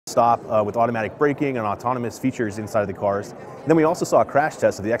stop with automatic braking and autonomous features inside of the cars. And then we also saw a crash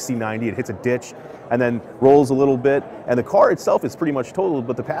test of the XC90. It hits a ditch and then rolls a little bit, and the car itself is pretty much totaled,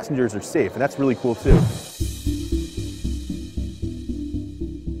 but the passengers are safe, and that's really cool too.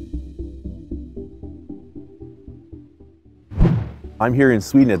 I'm here in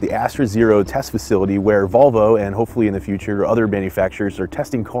Sweden at the Astra Zero test facility where Volvo and hopefully in the future other manufacturers are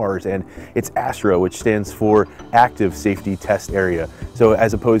testing cars, and it's Astra, which stands for Active Safety Test Area. So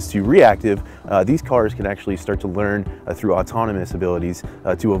as opposed to reactive, these cars can actually start to learn through autonomous abilities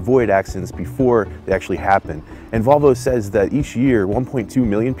to avoid accidents before they actually happen. And Volvo says that each year 1.2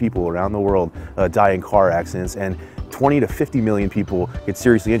 million people around the world die in car accidents, and 20 to 50 million people get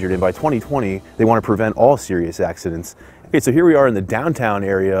seriously injured, and by 2020 they want to prevent all serious accidents. Okay, so here we are in the downtown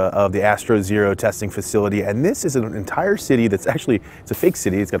area of the Astra Zero testing facility, and this is an entire city that's actually, it's a fake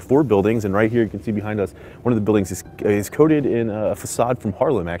city. It's got 4 buildings, and right here you can see behind us, one of the buildings is coated in a facade from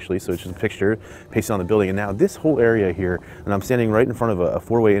Harlem actually, so it's just a picture pasted on the building. And now this whole area here, and I'm standing right in front of a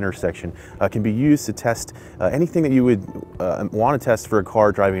 4-way intersection, can be used to test anything that you would want to test for a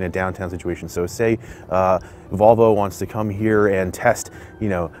car driving in a downtown situation. So say Volvo wants to come here and test,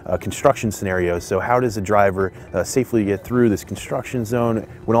 construction scenarios. So how does a driver safely get through this construction zone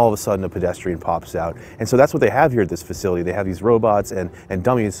when all of a sudden a pedestrian pops out? And so that's what they have here at this facility. They have these robots and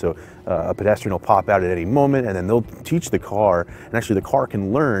dummies, so a pedestrian will pop out at any moment, and then they'll teach the car, and actually the car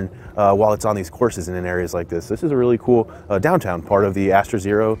can learn while it's on these courses and in areas like this. This is a really cool downtown part of the Astra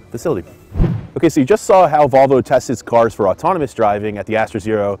Zero facility. Okay, so you just saw how Volvo tests its cars for autonomous driving at the Astra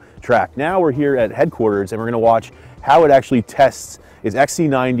Zero track. Now we're here at headquarters, and we're going to watch how it actually tests its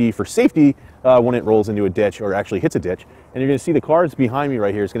XC90 for safety when it rolls into a ditch or actually hits a ditch. And you're going to see the cars behind me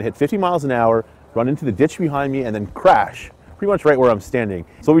right here. It's going to hit 50 miles an hour, run into the ditch behind me, and then crash pretty much right where I'm standing.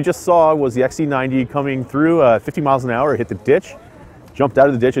 So what we just saw was the XC90 coming through 50 miles an hour, hit the ditch, jumped out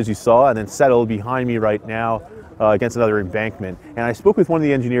of the ditch as you saw, and then settled behind me right now against another embankment. And I spoke with one of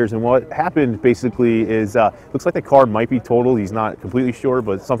the engineers, and what happened basically is looks like the car might be totaled. He's not completely sure,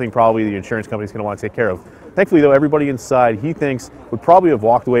 but something probably the insurance company's going to want to take care of. Thankfully though, everybody inside, he thinks, would probably have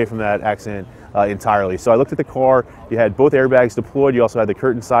walked away from that accident entirely. So I looked at the car. You had both airbags deployed. You also had the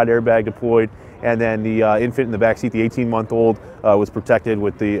curtain side airbag deployed, and then the infant in the back seat, the 18-month-old, was protected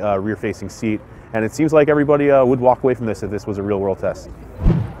with the rear-facing seat. And it seems like everybody would walk away from this if this was a real-world test.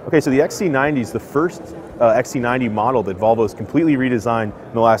 Okay, so the XC90 is the first XC90 model that Volvo's completely redesigned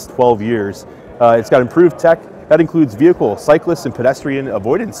in the last 12 years. It's got improved tech. That includes vehicle, cyclist, and pedestrian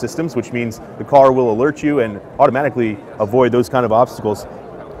avoidance systems, which means the car will alert you and automatically avoid those kind of obstacles.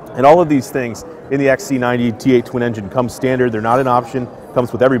 And all of these things in the XC90 T8 twin engine come standard. They're not an option,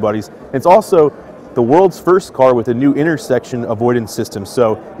 comes with everybody's. And it's also the world's first car with a new intersection avoidance system.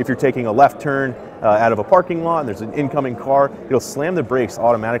 So if you're taking a left turn out of a parking lot and there's an incoming car, it'll slam the brakes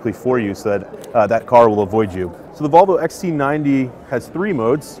automatically for you so that that car will avoid you. So the Volvo XC90 has 3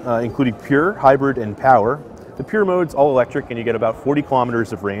 modes, including pure, hybrid, and power. The pure mode's all electric, and you get about 40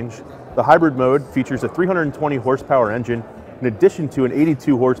 kilometers of range. The hybrid mode features a 320 horsepower engine in addition to an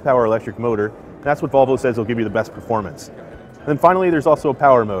 82 horsepower electric motor. And that's what Volvo says will give you the best performance. And then finally, there's also a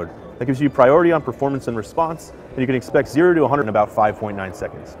power mode that gives you priority on performance and response, and you can expect 0 to 100 in about 5.9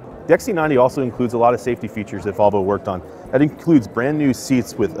 seconds. The XC90 also includes a lot of safety features that Volvo worked on. That includes brand new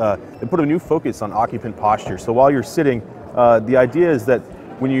seats with, they put a new focus on occupant posture. So while you're sitting, the idea is that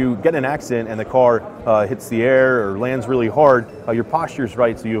when you get in an accident and the car hits the air or lands really hard, your posture's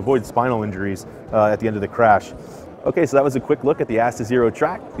right, so you avoid spinal injuries at the end of the crash. Okay, so that was a quick look at the Astra Zero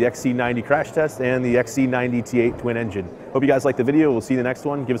track, the XC90 crash test, and the XC90 T8 twin engine. Hope you guys liked the video. We'll see you in the next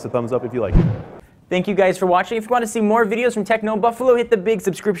one. Give us a thumbs up if you like it. Thank you guys for watching. If you want to see more videos from TechnoBuffalo, hit the big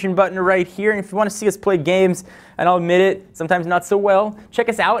subscription button right here. And if you want to see us play games, and I'll admit it, sometimes not so well, check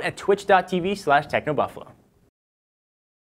us out at twitch.tv/TechnoBuffalo.